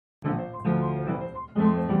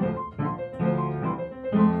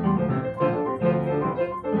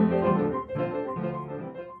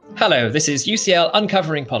Hello, this is UCL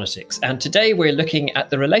Uncovering Politics, and today we're looking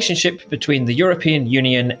at the relationship between the European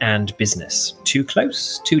Union and business. Too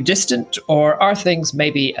close, too distant, or are things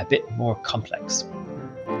maybe a bit more complex?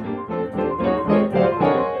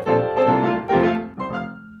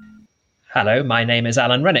 Hello, my name is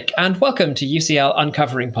Alan Rennick, and welcome to UCL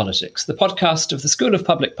Uncovering Politics, the podcast of the School of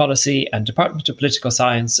Public Policy and Department of Political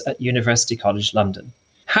Science at University College London.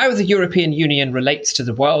 How the European Union relates to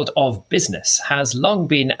the world of business has long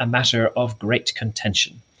been a matter of great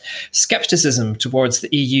contention. Scepticism towards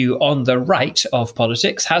the EU on the right of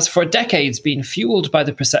politics has for decades been fueled by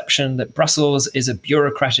the perception that Brussels is a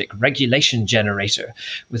bureaucratic regulation generator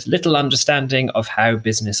with little understanding of how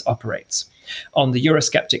business operates. On the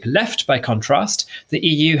Eurosceptic left, by contrast, the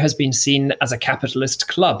EU has been seen as a capitalist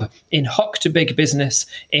club, in hock to big business,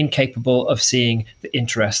 incapable of seeing the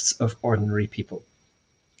interests of ordinary people.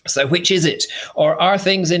 So which is it? Or are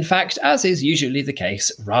things, in fact, as is usually the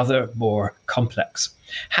case, rather more complex?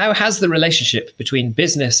 How has the relationship between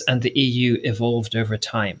business and the EU evolved over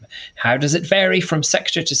time? How does it vary from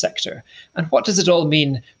sector to sector? And what does it all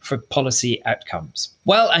mean for policy outcomes?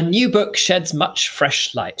 Well, a new book sheds much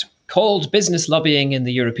fresh light. Called Business Lobbying in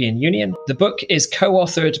the European Union. The book is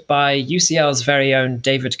co-authored by UCL's very own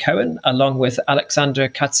David Cohen, along with Alexander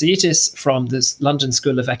Katsiitis from the London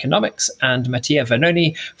School of Economics and Mattia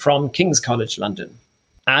Vanoni from King's College London.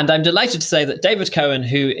 And I'm delighted to say that David Cohen,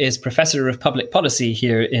 who is Professor of Public Policy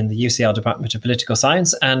here in the UCL Department of Political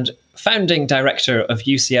Science and founding director of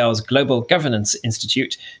UCL's Global Governance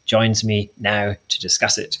Institute, joins me now to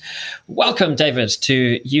discuss it. Welcome, David,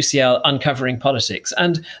 to UCL Uncovering Politics.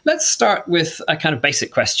 And let's start with a kind of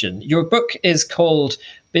basic question. Your book is called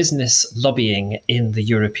Business Lobbying in the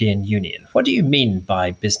European Union. What do you mean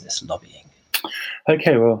by business lobbying?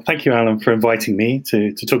 Okay, well, thank you, Alan, for inviting me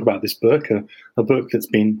to talk about this book, a book that's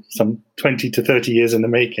been some 20 to 30 years in the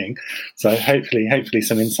making. So hopefully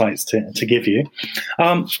some insights to give you.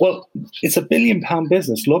 Well, it's a £1 billion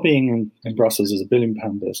business. Lobbying in Brussels is a £1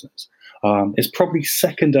 billion business. It's probably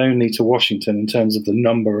second only to Washington in terms of the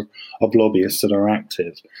number of lobbyists that are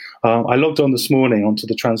active. I logged on this morning onto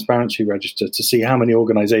the Transparency Register to see how many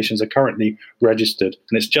organizations are currently registered,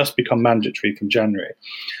 and it's just become mandatory from January.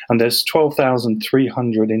 And there's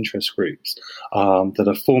 12,300 interest groups that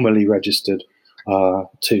are formally registered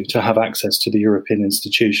to have access to the European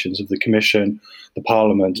institutions of the Commission, the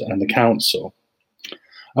Parliament, and the Council.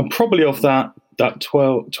 And probably of that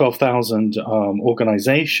 12,000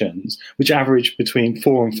 organizations, which average between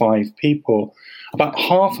 4 and 5 people, about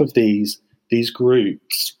half of these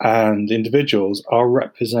groups and individuals are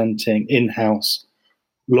representing in-house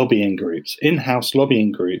lobbying groups. In-house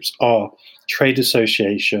lobbying groups are trade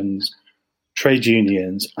associations, trade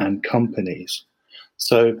unions, and companies.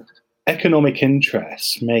 So economic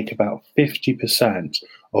interests make about 50%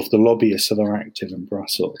 of the lobbyists that are active in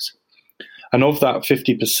Brussels. And of that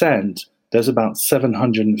 50%, there's about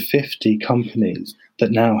 750 companies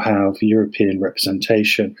that now have European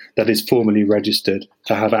representation that is formally registered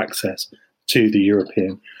to have access to the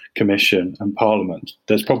European Commission and Parliament.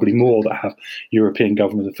 There's probably more that have European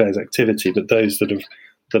government affairs activity, but those that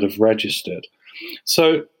have registered.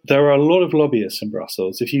 So there are a lot of lobbyists in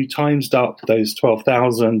Brussels. If you times up those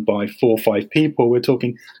 12,000 by 4 or 5 people, we're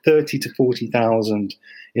talking 30 to 40,000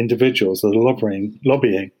 individuals that are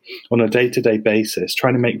lobbying on a day-to-day basis,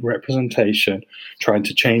 trying to make representation, trying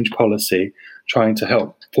to change policy, trying to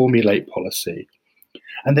help formulate policy.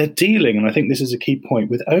 And they're dealing, and I think this is a key point,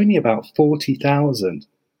 with only about 40,000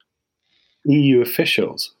 EU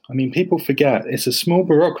officials. I mean, people forget it's a small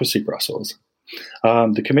bureaucracy, Brussels.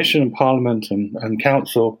 The Commission and Parliament and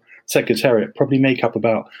Council Secretariat probably make up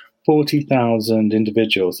about 40,000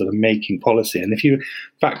 individuals that are making policy. And if you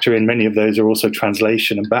factor in many of those are also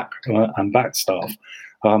translation and back staff,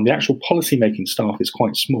 the actual policy-making staff is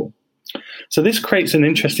quite small. So this creates an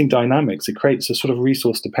interesting dynamics. It creates a sort of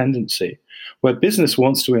resource dependency where business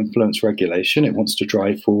wants to influence regulation. It wants to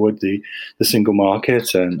drive forward the single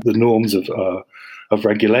market and the norms of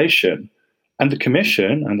regulation. And the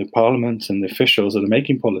Commission and the Parliament and the officials that are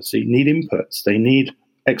making policy need inputs. They need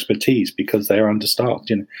expertise because they are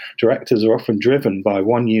understaffed. Directors are often driven by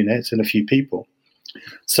one unit and a few people.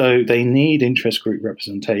 So they need interest group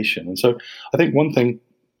representation. And so I think one thing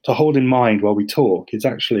to hold in mind while we talk is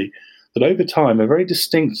actually that over time, a very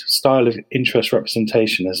distinct style of interest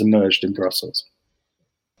representation has emerged in Brussels.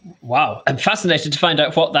 Wow, I'm fascinated to find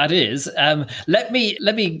out what that is. Let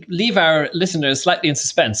me leave our listeners slightly in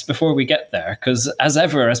suspense before we get there, because as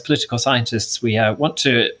ever, as political scientists, we want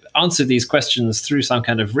to answer these questions through some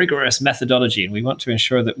kind of rigorous methodology, and we want to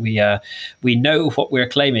ensure that we know what we're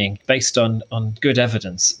claiming based on good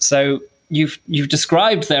evidence. So you've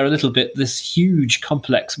described there a little bit this huge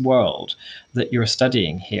complex world that you're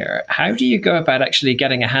studying here. How do you go about actually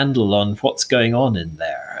getting a handle on what's going on in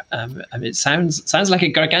there? I mean, it sounds like a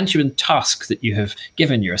gargantuan task that you have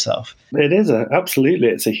given yourself. It is absolutely.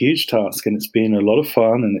 It's a huge task, and it's been a lot of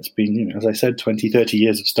fun. And it's been, as I said, 20, 30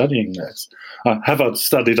 years of studying this. I have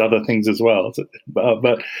studied other things as well,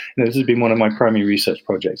 but this has been one of my primary research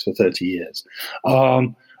projects for 30 years.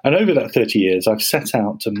 And over that 30 years, I've set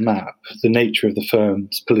out to map the nature of the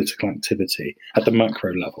firm's political activity at the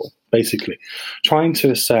macro level, basically trying to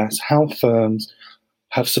assess how firms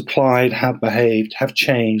have supplied, have behaved, have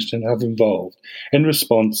changed, and have evolved in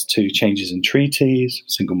response to changes in treaties,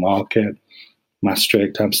 single market,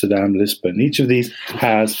 Maastricht, Amsterdam, Lisbon. Each of these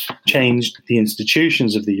has changed the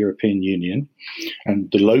institutions of the European Union and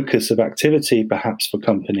the locus of activity, perhaps for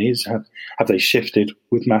companies. Have they shifted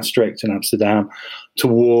with Maastricht and Amsterdam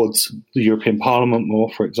towards the European Parliament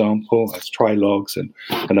more, for example, as trilogues and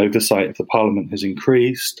an oversight of the Parliament has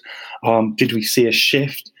increased? Did we see a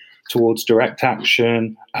shift towards direct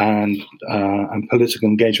action and political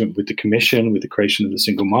engagement with the Commission, with the creation of the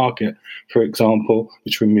single market, for example,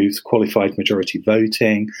 which removes qualified majority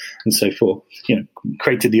voting and so forth,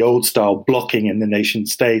 created the old style blocking in the nation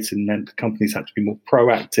state and meant the companies had to be more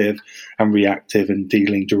proactive and reactive in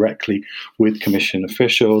dealing directly with Commission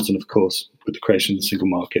officials. And of course, with the creation of the single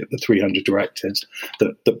market, the 300 directives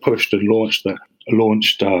that pushed and launched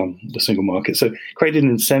the single market. So created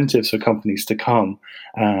incentives for companies to come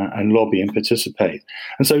and lobby and participate.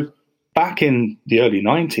 And so back in the early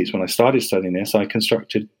 90s, when I started studying this, I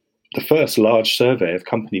constructed the first large survey of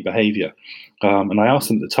company behavior. And I asked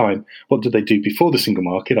them at the time, what did they do before the single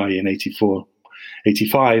market, i.e. in 84,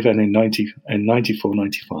 85, and in 94,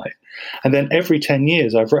 95. And then every 10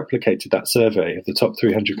 years, I've replicated that survey of the top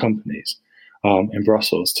 300 companies in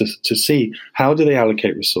Brussels to see how do they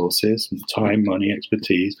allocate resources, time, money,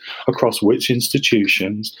 expertise across which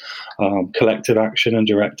institutions, collective action and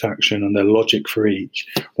direct action, and their logic for each.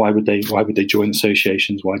 Why would they join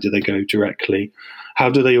associations? Why do they go directly?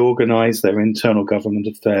 How do they organize their internal government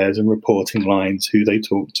affairs and reporting lines? Who they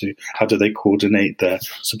talk to? How do they coordinate their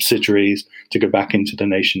subsidiaries to go back into the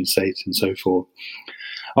nation state and so forth?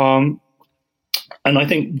 And I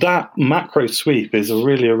think that macro sweep is a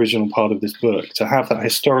really original part of this book, to have that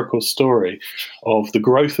historical story of the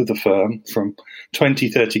growth of the firm from 20,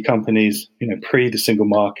 30 companies, pre the single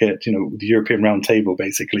market, the European Round Table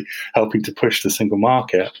basically helping to push the single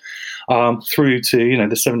market, through to,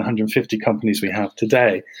 the 750 companies we have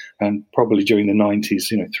today. And probably during the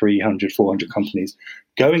 90s, 300, 400 companies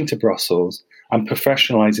going to Brussels and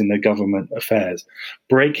professionalizing their government affairs,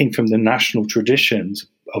 breaking from the national traditions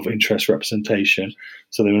of interest representation.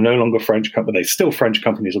 So they were no longer French companies, they still French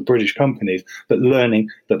companies or British companies, but learning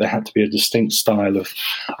that there had to be a distinct style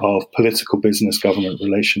of political business government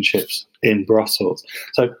relationships in Brussels.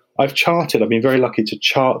 So I've been very lucky to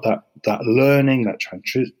chart that learning,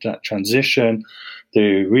 that transition,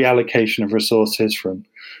 the reallocation of resources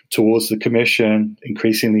towards the Commission,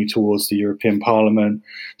 increasingly towards the European Parliament,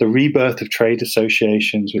 the rebirth of trade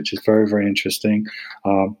associations, which is very, very interesting.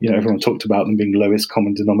 Everyone talked about them being lowest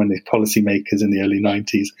common denominator policymakers in the early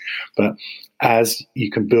 90s. But as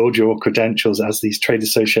you can build your credentials, as these trade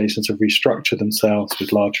associations have restructured themselves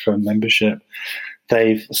with large firm membership,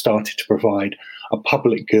 they've started to provide a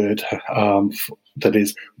public good that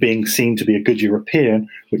is being seen to be a good European,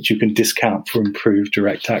 which you can discount for improved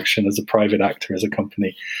direct action as a private actor, as a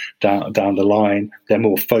company down the line. They're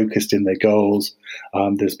more focused in their goals.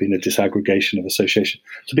 There's been a disaggregation of association.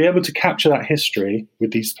 To be able to capture that history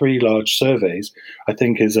with these three large surveys, I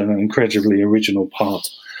think is an incredibly original part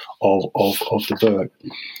of the book.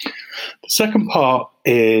 The second part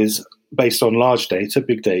is based on large data,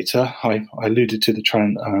 big data. I alluded to the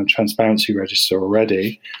Transparency Register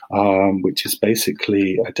already, which is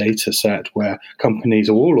basically a data set where companies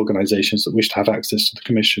or all organizations that wish to have access to the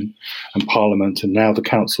Commission and Parliament, and now the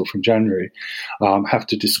Council from January, have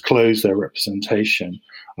to disclose their representation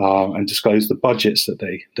and disclose the budgets that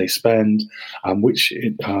they spend, which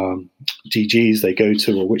DGs they go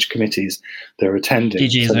to, or which committees they're attending.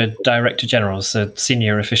 DGs are Director Generals, so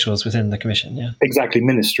senior officials within the Commission, yeah. Exactly,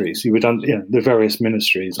 ministries. You would the various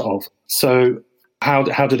ministries of. So how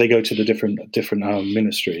do they go to the different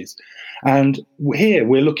ministries? And here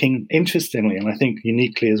we're looking, interestingly, and I think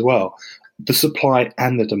uniquely as well, the supply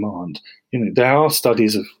and the demand. There are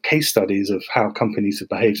case studies of how companies have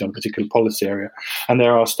behaved on a particular policy area, and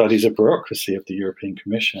there are studies of bureaucracy of the European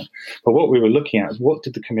Commission. But what we were looking at is, what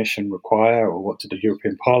did the Commission require, or what did the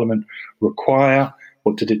European Parliament require?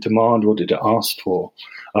 What did it demand? What did it ask for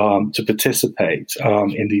to participate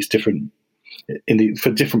in these different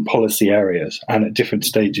for different policy areas and at different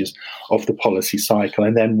stages of the policy cycle.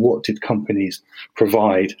 And then what did companies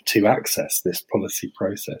provide to access this policy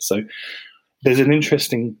process? So there's an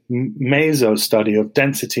interesting meso study of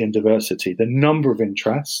density and diversity, the number of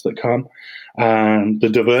interests that come and the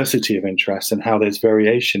diversity of interests and how there's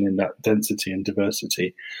variation in that density and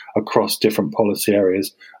diversity across different policy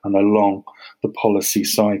areas and along the policy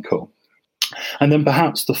cycle. And then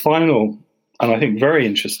perhaps the final, and I think very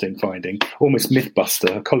interesting finding, almost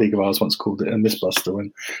mythbuster, a colleague of ours once called it a mythbuster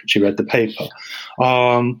when she read the paper,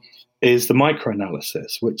 is the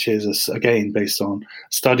microanalysis, which is, again, based on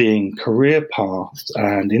studying career paths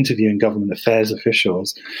and interviewing government affairs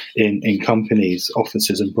officials in companies'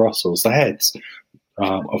 offices in Brussels, the heads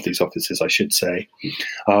of these offices, I should say,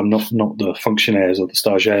 not the functionaries or the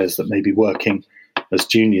stagiaires that may be working as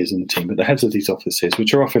juniors in the team, but the heads of these offices,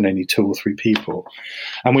 which are often only 2 or 3 people.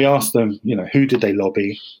 And we asked them, who did they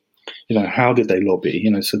lobby? How did they lobby?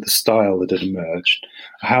 So the style that had emerged.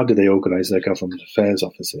 How did they organize their government affairs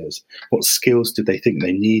offices? What skills did they think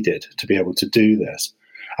they needed to be able to do this?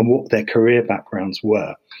 And what their career backgrounds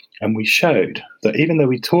were. And we showed that even though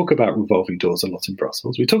we talk about revolving doors a lot in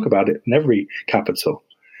Brussels, we talk about it in every capital,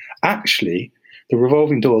 actually, the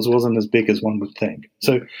revolving doors wasn't as big as one would think.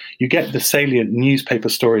 So you get the salient newspaper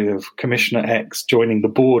story of Commissioner X joining the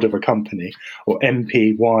board of a company or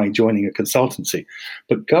MP Y joining a consultancy.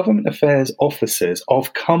 But government affairs offices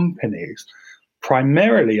of companies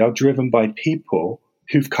primarily are driven by people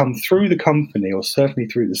who've come through the company or certainly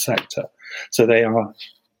through the sector. So they are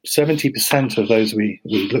 70% of those we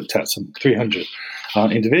looked at, some 300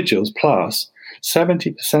 individuals, plus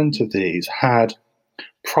 70% of these had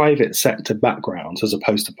private sector backgrounds as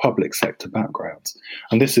opposed to public sector backgrounds.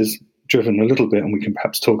 And this is driven a little bit, and we can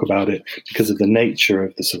perhaps talk about it because of the nature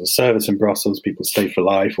of the sort of service in Brussels. People stay for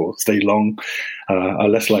life or stay long, are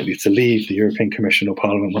less likely to leave the European Commission or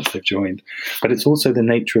Parliament once they've joined. But it's also the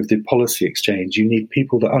nature of the policy exchange. You need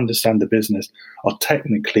people that understand the business, are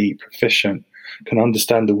technically proficient, can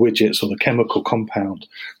understand the widgets or the chemical compound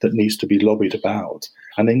that needs to be lobbied about.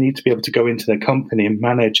 And they need to be able to go into their company and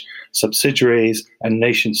manage subsidiaries and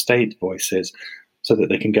nation-state voices so that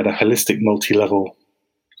they can get a holistic multi-level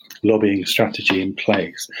lobbying strategy in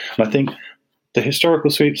place. And I think the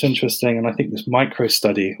historical sweep's interesting, and I think this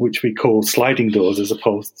micro-study, which we call sliding doors as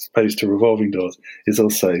opposed to revolving doors, is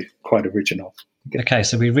also quite original. Okay,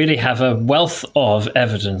 so we really have a wealth of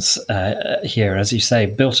evidence here, as you say,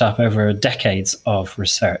 built up over decades of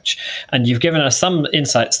research. And you've given us some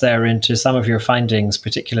insights there into some of your findings,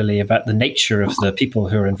 particularly about the nature of the people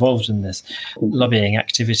who are involved in this lobbying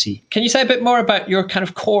activity. Can you say a bit more about your kind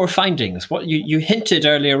of core findings? What you hinted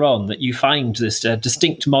earlier on that you find this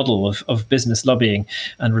distinct model of business lobbying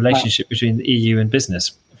and relationship between the EU and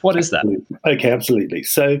business. What is that? Okay, absolutely.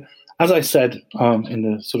 So, as I said in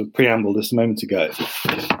the sort of preamble just a moment ago,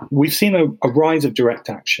 we've seen a rise of direct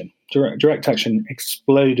action. Direct action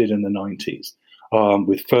exploded in the 90s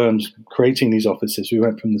with firms creating these offices. We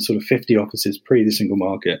went from the sort of 50 offices pre the single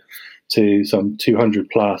market to some 200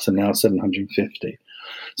 plus and now 750.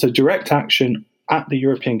 So direct action at the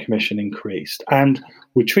European Commission increased. And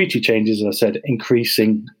with treaty changes, as I said,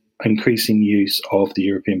 increasing use of the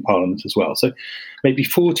European Parliament as well. So maybe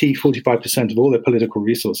 45% of all their political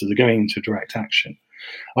resources are going into direct action.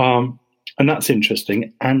 And that's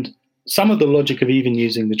interesting. And some of the logic of even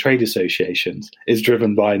using the trade associations is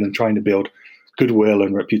driven by them trying to build goodwill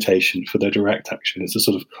and reputation for their direct action. It's a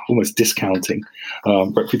sort of almost discounting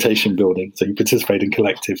reputation building. So you participate in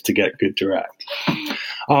collective to get good direct.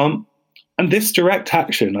 And this direct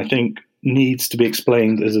action, I think, needs to be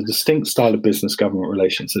explained as a distinct style of business government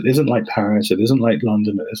relations. It isn't like Paris, it isn't like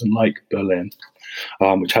London, it isn't like Berlin,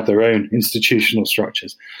 which have their own institutional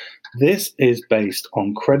structures. This is based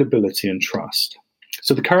on credibility and trust.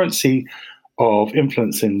 So the currency of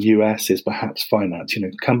influence in the US is perhaps finance,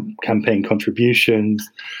 campaign contributions,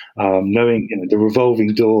 knowing the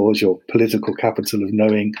revolving doors, your political capital of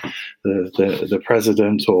knowing the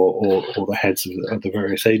president or the heads of the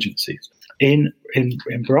various agencies. In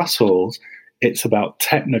Brussels, it's about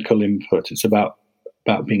technical input. It's about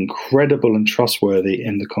being credible and trustworthy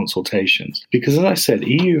in the consultations. Because as I said,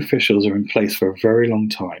 EU officials are in place for a very long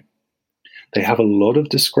time. They have a lot of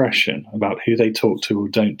discretion about who they talk to or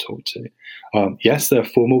don't talk to. Yes, there are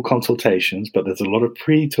formal consultations, but there's a lot of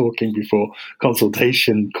pre-talking before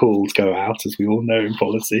consultation calls go out, as we all know in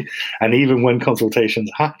policy. And even when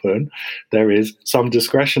consultations happen, there is some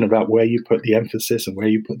discretion about where you put the emphasis and where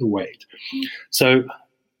you put the weight. So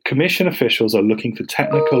Commission officials are looking for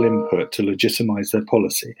technical input to legitimize their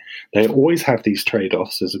policy. They always have these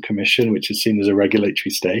trade-offs as a commission, which is seen as a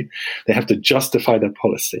regulatory state. They have to justify their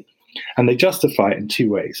policy. And they justify it in two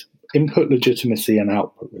ways: input legitimacy and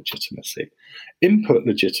output legitimacy. Input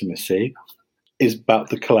legitimacy is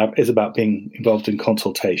about being involved in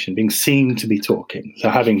consultation, being seen to be talking, so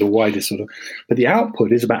having the widest sort of. But the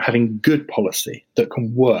output is about having good policy that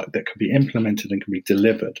can work, that can be implemented and can be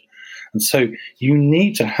delivered. And so you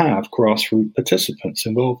need to have grassroots participants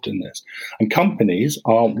involved in this. And companies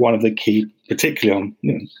are one of the key, particularly on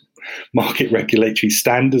market regulatory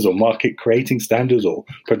standards or market creating standards or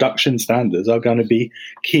production standards, are going to be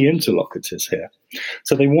key interlocutors here.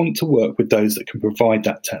 So they want to work with those that can provide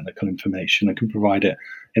that technical information and can provide it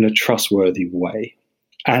in a trustworthy way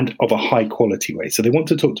and of a high quality way. So they want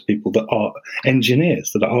to talk to people that are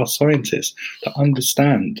engineers, that are scientists, that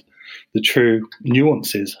understand the true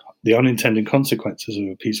nuances, the unintended consequences of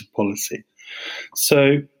a piece of policy.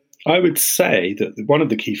 So I would say that one of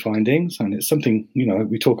the key findings, and it's something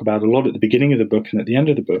we talk about a lot at the beginning of the book and at the end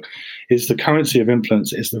of the book, is the currency of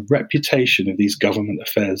influence is the reputation of these government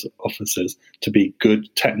affairs officers to be good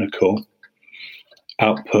technical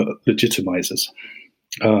output legitimizers.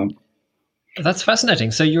 That's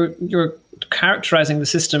fascinating. So you're characterizing the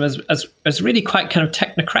system as really quite kind of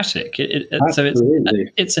technocratic. So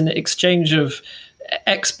it's an exchange of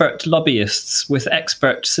expert lobbyists with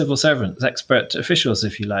expert civil servants, expert officials,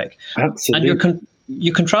 if you like. Absolutely. And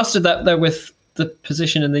you contrasted that there with the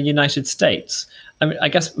position in the United States. I mean, I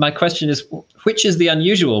guess my question is, which is the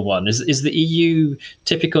unusual one? Is the EU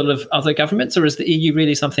typical of other governments, or is the EU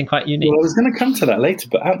really something quite unique? Well, I was going to come to that later,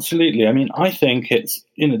 but absolutely. I mean, I think it's,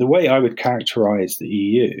 the way I would characterize the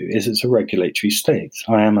EU is it's a regulatory state.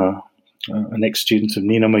 I am an ex-student of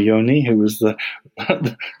Nino Mayoni, who was the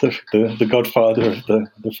godfather of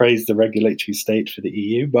the phrase "the regulatory state" for the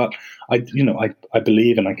EU. But I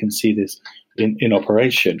believe, and I can see this in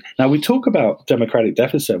operation. Now, we talk about democratic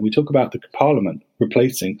deficit. We talk about the Parliament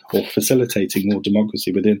replacing or facilitating more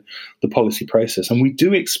democracy within the policy process, and we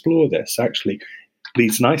do explore this. Actually,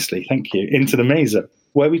 leads nicely, thank you, into the MESA,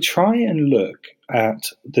 where we try and look at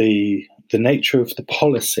the nature of the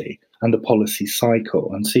policy and the policy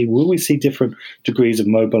cycle and see, will we see different degrees of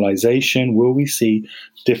mobilization? Will we see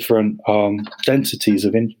different densities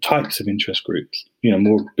of types of interest groups,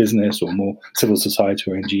 more business or more civil society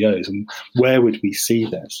or NGOs? And where would we see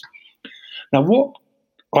this? Now, what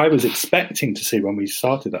I was expecting to see when we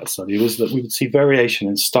started that study was that we would see variation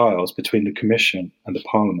in styles between the Commission and the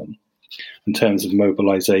Parliament in terms of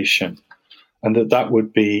mobilization, and that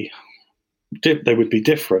would be they would be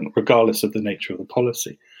different regardless of the nature of the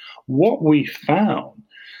policy. What we found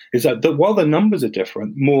is that while the numbers are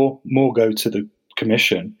different, more go to the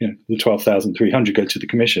Commission. The 12,300 go to the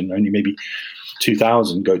Commission, only maybe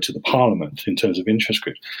 2,000 go to the Parliament in terms of interest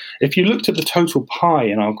groups. If you looked at the total pie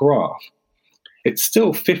in our graph, it's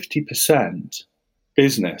still 50%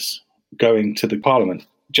 business going to the Parliament,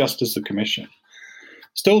 just as the Commission.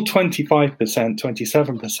 Still 25%,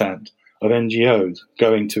 27% of NGOs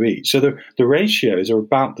going to each. So the ratios are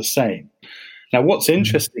about the same. Now, what's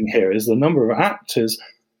interesting here is the number of actors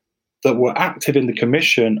that were active in the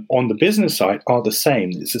Commission on the business side are the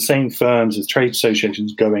same. It's the same firms as trade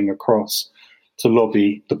associations going across to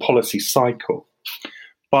lobby the policy cycle.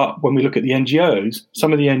 But when we look at the NGOs,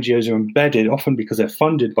 some of the NGOs are embedded, often because they're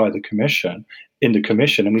funded by the Commission, in the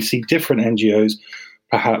Commission, and we see different NGOs,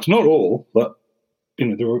 perhaps not all, but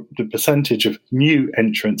the percentage of new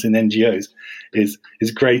entrants in NGOs is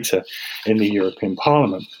greater in the European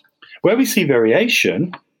Parliament. Where we see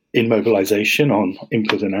variation in mobilization on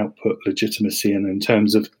input and output legitimacy and in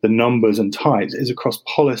terms of the numbers and types is across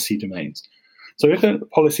policy domains. So if a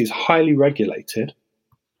policy is highly regulated,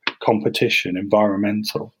 competition,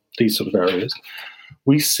 environmental, these sort of areas,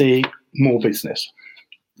 we see more business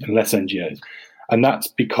and less NGOs. And that's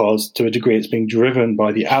because, to a degree, it's being driven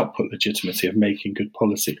by the output legitimacy of making good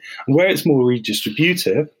policy. And where it's more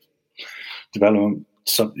redistributive,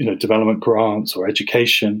 development grants or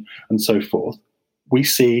education and so forth, we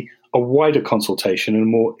see a wider consultation and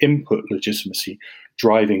more input legitimacy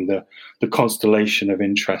driving the constellation of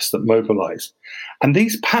interests that mobilize. And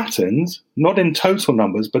these patterns, not in total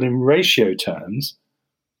numbers, but in ratio terms,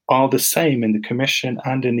 are the same in the Commission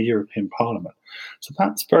and in the European Parliament. So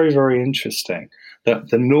that's very, very interesting, that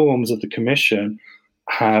the norms of the Commission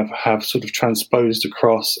have sort of transposed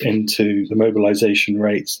across into the mobilization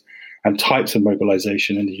rates and types of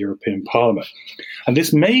mobilization in the European Parliament. And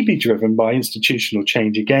this may be driven by institutional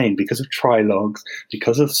change again, because of trilogues,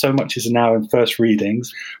 because of so much is now in first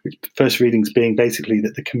readings, first readings being basically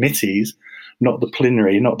that the committees, not the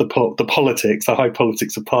plenary, not the politics, the high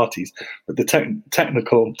politics of parties, but the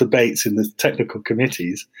technical debates in the technical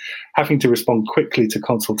committees, having to respond quickly to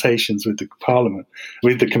consultations with the Parliament,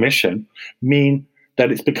 with the Commission, mean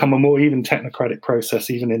that it's become a more even technocratic process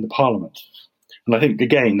even in the parliament. And I think,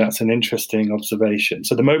 again, that's an interesting observation.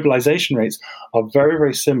 So the mobilization rates are very,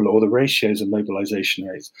 very similar, or the ratios of mobilization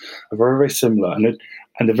rates are very, very similar.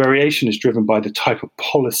 And the variation is driven by the type of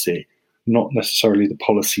policy, not necessarily the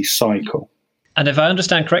policy cycle. And if I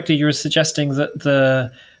understand correctly, you're suggesting that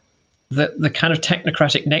the kind of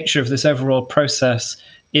technocratic nature of this overall process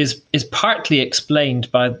is partly explained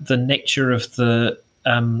by the nature of the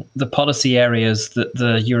policy areas that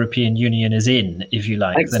the European Union is in, if you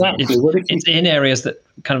like. Exactly. It's in areas that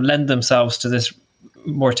kind of lend themselves to this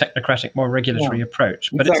more technocratic, more regulatory approach.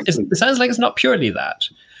 But exactly. it sounds like it's not purely that.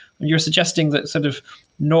 You're suggesting that sort of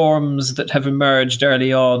norms that have emerged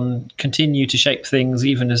early on continue to shape things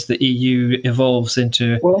even as the EU evolves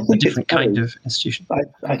into a different kind of institution.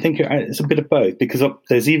 I think it's a bit of both, because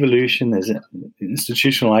there's evolution, there's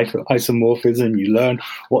institutional isomorphism. You learn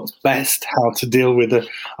what's best, how to deal with a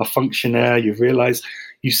functionaire. You realize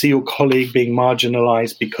you see your colleague being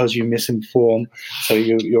marginalized because you misinform, so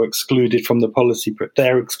you're excluded from the policy.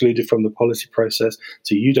 They're excluded from the policy process,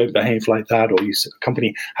 so you don't behave like that, or a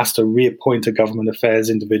company has to reappoint a government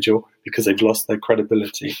affairs individual because they've lost their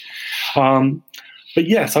credibility. But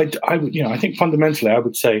yes, I think fundamentally I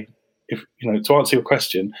would say, if to answer your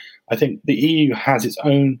question, I think the EU has its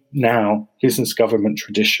own now business government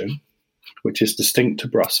tradition, which is distinct to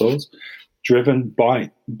Brussels, driven by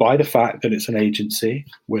the fact that it's an agency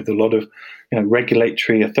with a lot of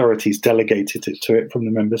regulatory authorities delegated to it from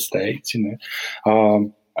the member states, and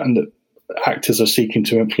that actors are seeking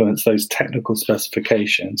to influence those technical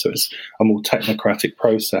specifications. So it's a more technocratic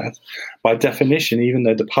process. By definition, even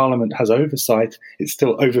though the Parliament has oversight, it's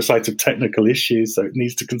still oversight of technical issues, so it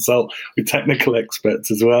needs to consult with technical experts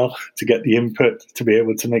as well to get the input to be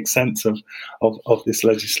able to make sense of this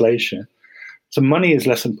legislation. So money is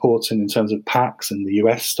less important in terms of PACs and the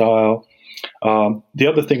US style. The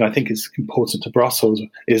other thing I think is important to Brussels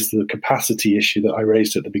is the capacity issue that I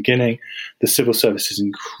raised at the beginning. The civil service is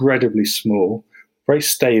incredibly small, very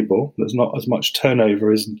stable. There's not as much turnover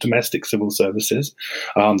as domestic civil services.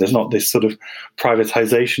 There's not this sort of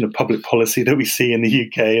privatization of public policy that we see in the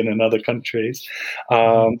UK and in other countries.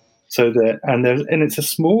 And it's a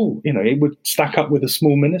small, it would stack up with a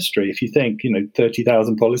small ministry if you think,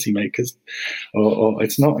 30,000 policymakers, or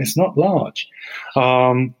it's not large.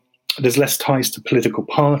 There's less ties to political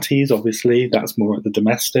parties, obviously. That's more at the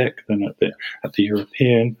domestic than at the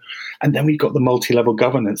European. And then we've got the multi-level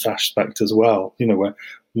governance aspect as well, where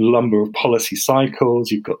number of policy cycles.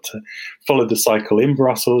 You've got to follow the cycle in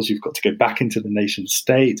Brussels. You've got to go back into the nation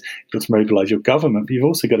state. You've got to mobilize your government. But you've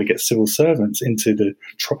also got to get civil servants into the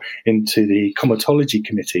comitology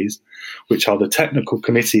committees, which are the technical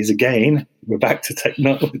committees again. We're back to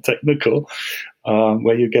technical,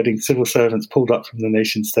 where you're getting civil servants pulled up from the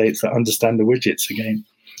nation states that understand the widgets again.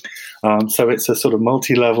 So it's a sort of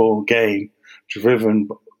multi-level game driven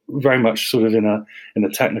very much sort of in a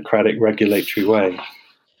technocratic regulatory way.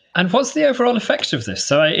 And what's the overall effect of this?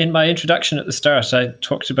 So in my introduction at the start, I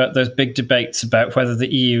talked about those big debates about whether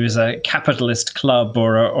the EU is a capitalist club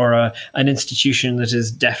or an institution that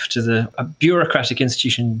is a bureaucratic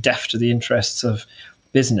institution deaf to the interests of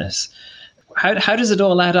business. How does it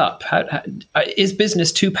all add up? Is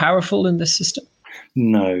business too powerful in this system?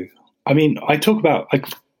 No. I mean, I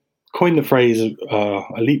coined the phrase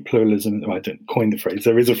elite pluralism. I didn't coin the phrase.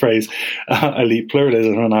 There is a phrase, elite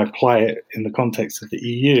pluralism, and I apply it in the context of the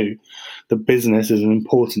EU. The business is an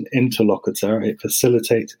important interlocutor. It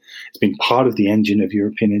facilitates. It's been part of the engine of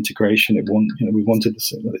European integration. We wanted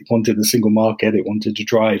the single market. It wanted to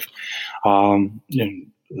drive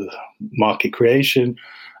market creation,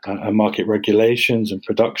 and market regulations and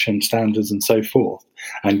production standards and so forth,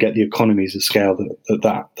 and get the economies of scale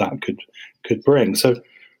that could bring. So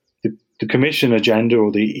the Commission agenda,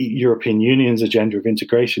 or the European Union's agenda of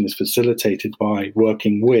integration, is facilitated by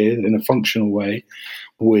working in a functional way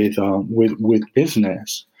with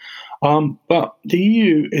business. But the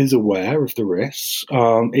EU is aware of the risks.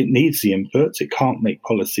 It needs the inputs. It can't make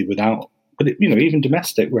policy without. But even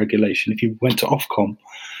domestic regulation. If you went to Ofcom,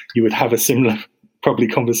 you would have a similar probably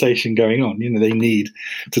conversation going on. They need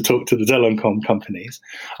to talk to the Telencom companies.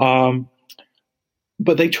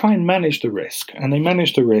 But they try and manage the risk, and they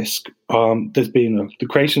manage the risk. There's been the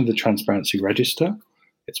creation of the Transparency Register.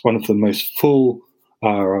 It's one of the most full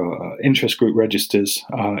interest group registers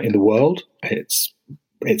in the world. It's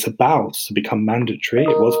it's about to become mandatory.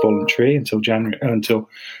 It was voluntary until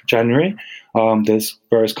January. There's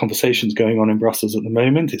various conversations going on in Brussels at the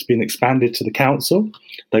moment. It's been expanded to the council.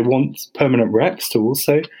 They want permanent reps to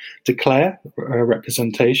also declare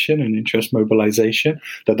representation and interest mobilization.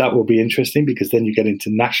 That will be interesting, because then you get into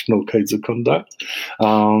national codes of conduct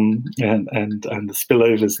and the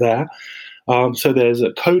spillovers there. So there's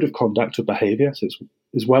a code of conduct of behavior. So it's,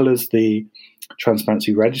 as well as the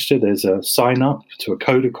Transparency Register, there's a sign up to a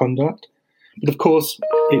code of conduct. But of course,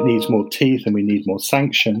 it needs more teeth, and we need more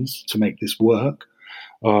sanctions to make this work.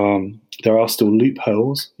 There are still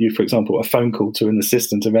loopholes. You, for example, a phone call to an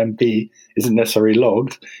assistant of MP isn't necessarily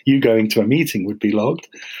logged. You going to a meeting would be logged,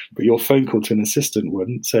 but your phone call to an assistant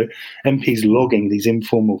wouldn't. So MPs logging these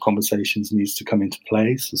informal conversations needs to come into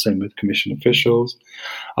place. The same with Commission officials.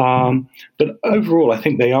 But overall, I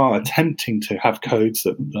think they are attempting to have codes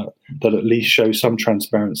that at least show some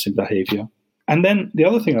transparency in behaviour. And then the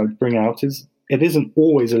other thing I would bring out is, it isn't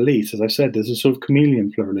always elite. As I said, there's a sort of chameleon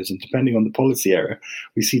pluralism. Depending on the policy area,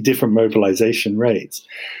 we see different mobilization rates.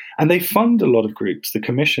 And they fund a lot of groups. The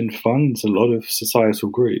Commission funds a lot of societal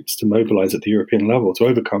groups to mobilize at the European level, to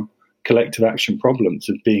overcome collective action problems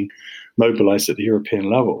of being mobilized at the European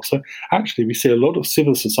level. So actually, we see a lot of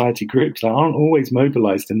civil society groups that aren't always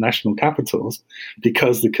mobilized in national capitals,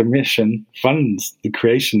 because the Commission funds the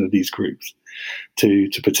creation of these groups to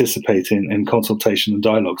participate in consultation and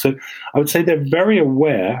dialogue. So I would say they're very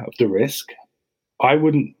aware of the risk. I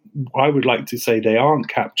would like to say they aren't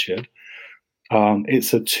captured.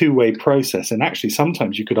 It's a two-way process. And actually,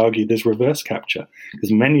 sometimes you could argue there's reverse capture,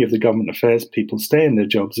 because many of the government affairs people stay in their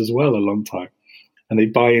jobs as well a long time, and they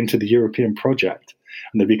buy into the European project,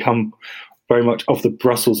 and they become very much of the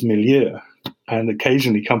Brussels milieu. And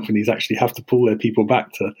occasionally companies actually have to pull their people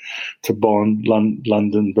back to Bonn,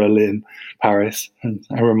 London, Berlin, Paris, and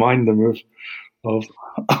remind them of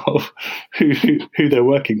who they're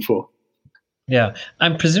working for. Yeah,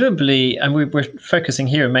 and presumably, and we're focusing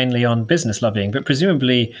here mainly on business lobbying, but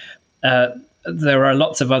presumably there are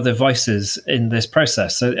lots of other voices in this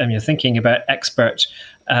process. So you're thinking about expert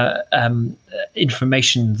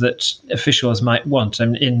information that officials might want.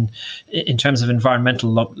 And in terms of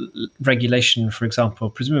environmental regulation, for example,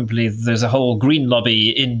 presumably there's a whole green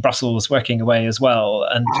lobby in Brussels working away as well.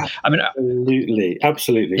 And Absolutely.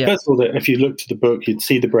 Yeah. First of all, if you looked at the book, you'd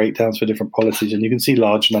see the breakdowns for different policies, and you can see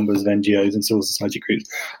large numbers of NGOs and civil society groups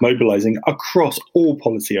mobilizing across all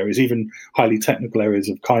policy areas, even highly technical areas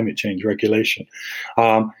of climate change regulation.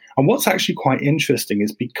 And what's actually quite interesting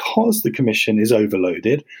is, because the Commission is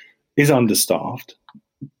overloaded, is understaffed,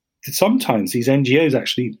 sometimes these NGOs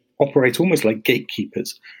actually operate almost like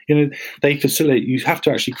gatekeepers. They facilitate, you have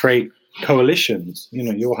to actually create coalitions.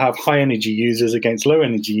 You'll have high energy users against low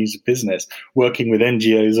energy user business working with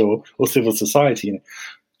NGOs or civil society.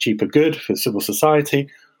 Cheaper good for civil society,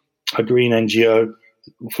 a green NGO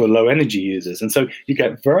for low energy users. And so you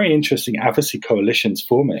get very interesting advocacy coalitions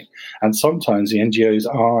forming. And sometimes the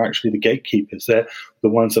NGOs are actually the gatekeepers. They're the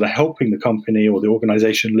ones that are helping the company or the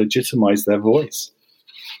organization legitimize their voice.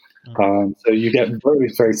 So you get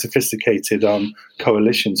very, very sophisticated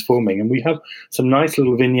coalitions forming. And we have some nice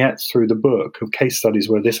little vignettes through the book of case studies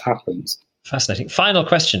where this happens. Fascinating. Final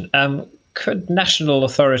question. Could national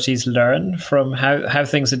authorities learn from how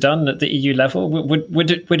things are done at the EU level?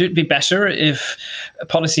 Would it be better if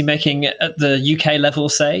policy making at the UK level,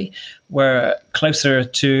 say, were closer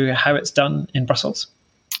to how it's done in Brussels?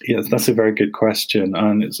 Yes, that's a very good question.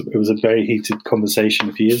 And it was a very heated conversation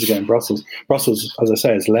a few years ago in Brussels. Brussels, as I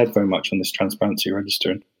say, has led very much on this transparency register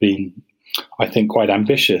and been, I think, quite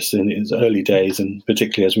ambitious in its early days, and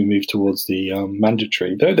particularly as we move towards the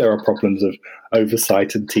mandatory, though there are problems of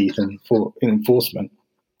oversight and teeth and enforcement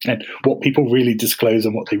and what people really disclose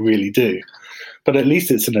and what they really do. But at least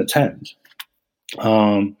it's an attempt.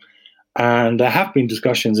 And there have been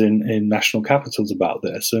discussions in national capitals about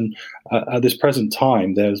this. And at this present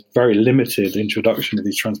time, there's very limited introduction of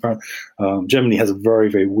these transparent. Germany has a very,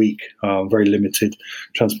 very weak, very limited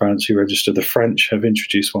transparency register. The French have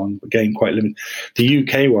introduced one, again, quite limited. The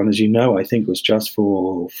UK one, as you know, I think was just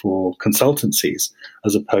for consultancies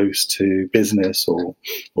as opposed to business or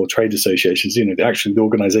trade associations. Actually the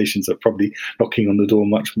organizations are probably knocking on the door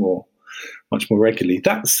much more regularly.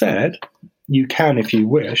 That said, you can, if you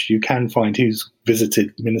wish, you can find who's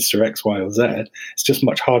visited Minister X, Y, or Z. It's just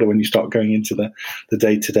much harder when you start going into the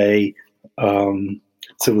day-to-day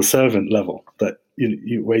civil servant level,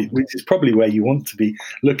 which is probably where you want to be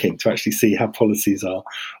looking to actually see how policies are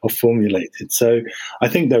formulated. So I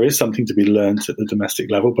think there is something to be learned at the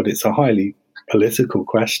domestic level, but it's a highly political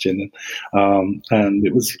question. And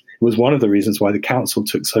it was one of the reasons why the Council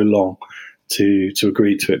took so long to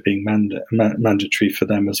agree to it being mandatory for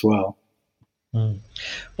them as well.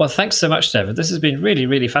 Well, thanks so much, David. This has been really,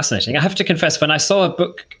 really fascinating. I have to confess, when I saw a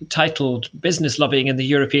book titled "Business Lobbying in the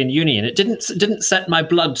European Union," it didn't set my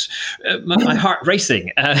my heart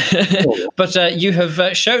racing. But you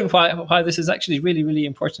have shown why this is actually really, really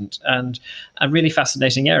important and a really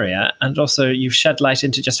fascinating area, and also you've shed light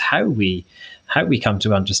into just how we come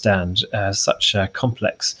to understand such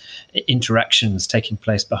complex interactions taking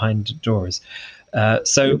place behind doors.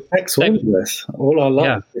 So it affects all of this, all our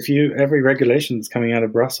lives. Yeah. Every regulation that's coming out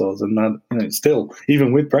of Brussels, and that, still,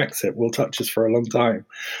 even with Brexit, will touch us for a long time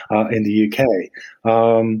in the UK.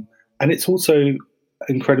 And it's also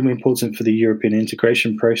incredibly important for the European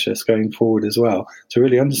integration process going forward as well. So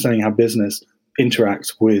really understanding how business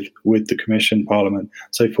interacts with the Commission, Parliament,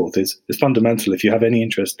 so forth is fundamental if you have any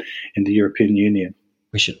interest in the European Union.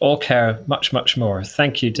 We should all care much, much more.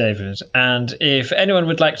 Thank you, David. And if anyone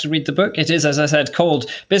would like to read the book, it is, as I said,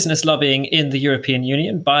 called Business Lobbying in the European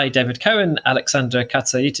Union by David Cohen, Alexander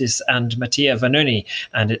Katsaitis and Mattia Vanoni.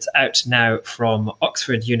 And it's out now from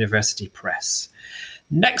Oxford University Press.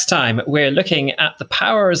 Next time, we're looking at the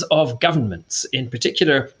powers of governments, in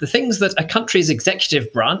particular, the things that a country's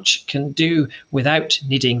executive branch can do without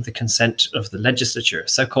needing the consent of the legislature,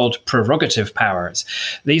 so-called prerogative powers.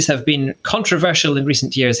 These have been controversial in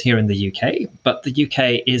recent years here in the UK, but the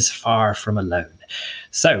UK is far from alone.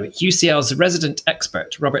 So UCL's resident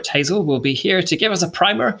expert, Robert Hazel, will be here to give us a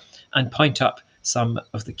primer and point up some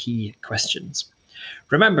of the key questions.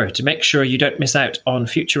 Remember to make sure you don't miss out on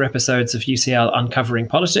future episodes of UCL Uncovering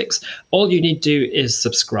Politics. All you need to do is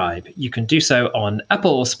subscribe. You can do so on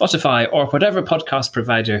Apple, Spotify, or whatever podcast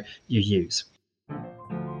provider you use.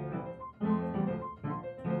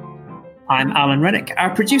 I'm Alan Rennick.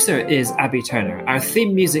 Our producer is Abby Turner. Our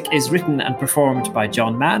theme music is written and performed by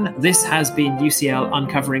John Mann. This has been UCL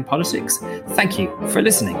Uncovering Politics. Thank you for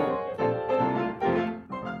listening.